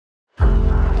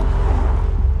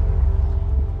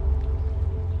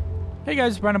Hey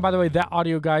guys, it's Brenden. By the way, that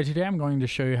audio guide today, I'm going to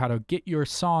show you how to get your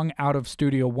song out of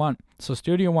Studio One. So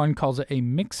Studio One calls it a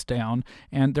mix down,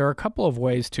 and there are a couple of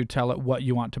ways to tell it what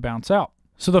you want to bounce out.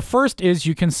 So the first is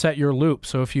you can set your loop.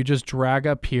 So if you just drag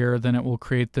up here, then it will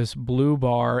create this blue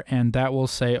bar, and that will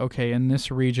say, okay, in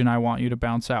this region, I want you to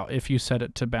bounce out, if you set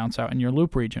it to bounce out in your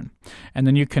loop region. And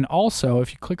then you can also,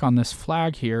 if you click on this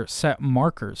flag here, set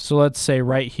markers. So let's say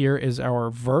right here is our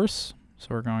verse. So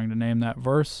we're going to name that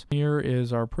verse. Here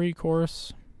is our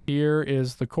pre-chorus. Here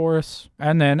is the chorus,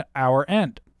 and then our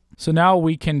end. So now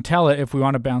we can tell it if we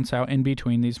want to bounce out in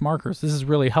between these markers. This is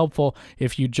really helpful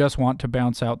if you just want to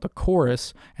bounce out the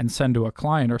chorus and send to a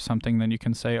client or something. Then you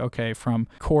can say, okay, from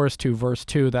chorus to verse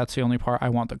 2, that's the only part I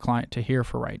want the client to hear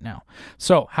for right now.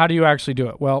 So how do you actually do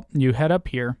it? Well, you head up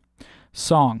here,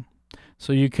 song.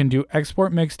 So you can do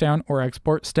export mixdown or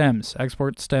export stems.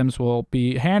 Export stems will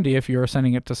be handy if you're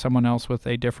sending it to someone else with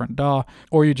a different DAW,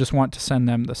 or you just want to send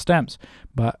them the stems.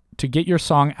 But to get your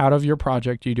song out of your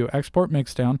project, you do export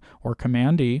mixdown or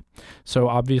Command E. So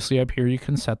obviously up here you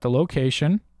can set the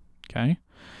location, okay?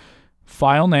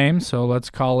 File name, so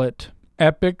let's call it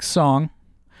Epic Song.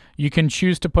 You can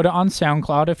choose to put it on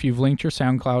SoundCloud if you've linked your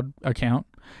SoundCloud account.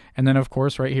 And then of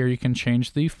course right here you can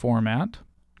change the format.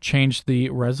 Change the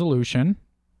resolution.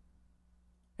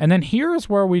 And then here is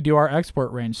where we do our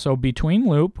export range. So between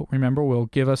loop, remember, will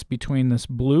give us between this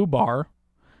blue bar,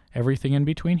 everything in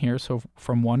between here, so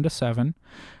from 1 to 7,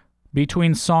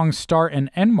 between song start and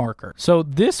end marker. So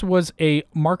this was a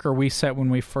marker we set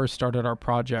when we first started our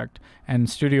project, and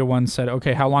Studio One said,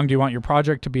 okay, how long do you want your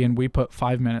project to be? And we put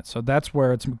 5 minutes. So that's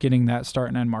where it's getting that start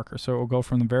and end marker. So it will go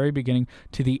from the very beginning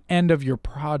to the end of your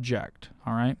project,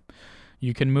 all right?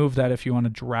 You can move that if you want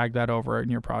to drag that over in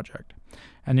your project.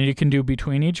 And then you can do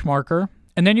between each marker.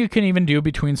 And then you can even do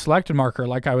between selected marker,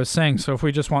 like I was saying. So if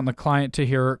we just want the client to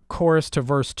hear chorus to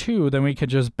verse 2, then we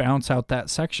could just bounce out that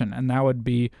section, and that would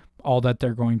be all that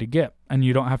they're going to get. And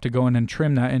you don't have to go in and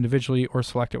trim that individually or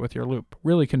select it with your loop.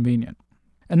 Really convenient.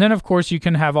 And then, of course, you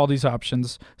can have all these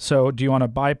options. So do you want to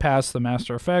bypass the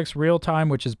master effects real time,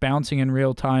 which is bouncing in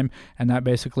real time? And that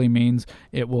basically means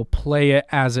it will play it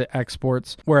as it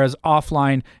exports, whereas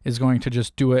offline is going to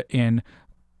just do it in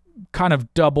kind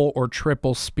of double or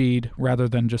triple speed rather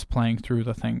than just playing through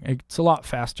the thing. It's a lot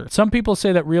faster. Some people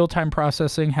say that real-time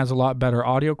processing has a lot better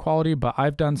audio quality, but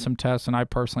I've done some tests and I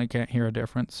personally can't hear a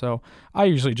difference. So I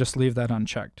usually just leave that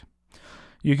unchecked.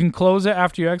 You can close it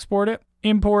after you export it,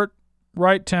 import,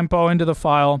 right tempo into the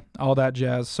file, all that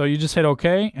jazz. So you just hit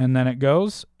OK, and then it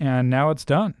goes, and now it's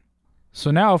done.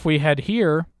 So now if we head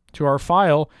here to our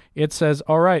file, it says,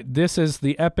 all right, this is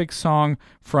the epic song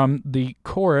from the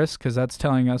chorus, because that's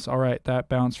telling us, all right, that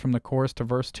bounced from the chorus to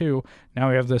verse 2. Now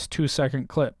we have this 2-second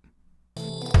clip.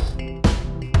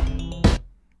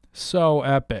 So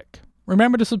epic.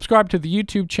 Remember to subscribe to the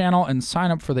YouTube channel and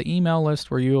sign up for the email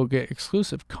list where you will get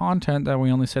exclusive content that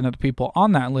we only send to the people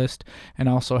on that list. And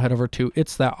also head over to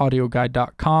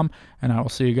itsthatAudioguide.com, and I will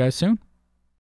see you guys soon.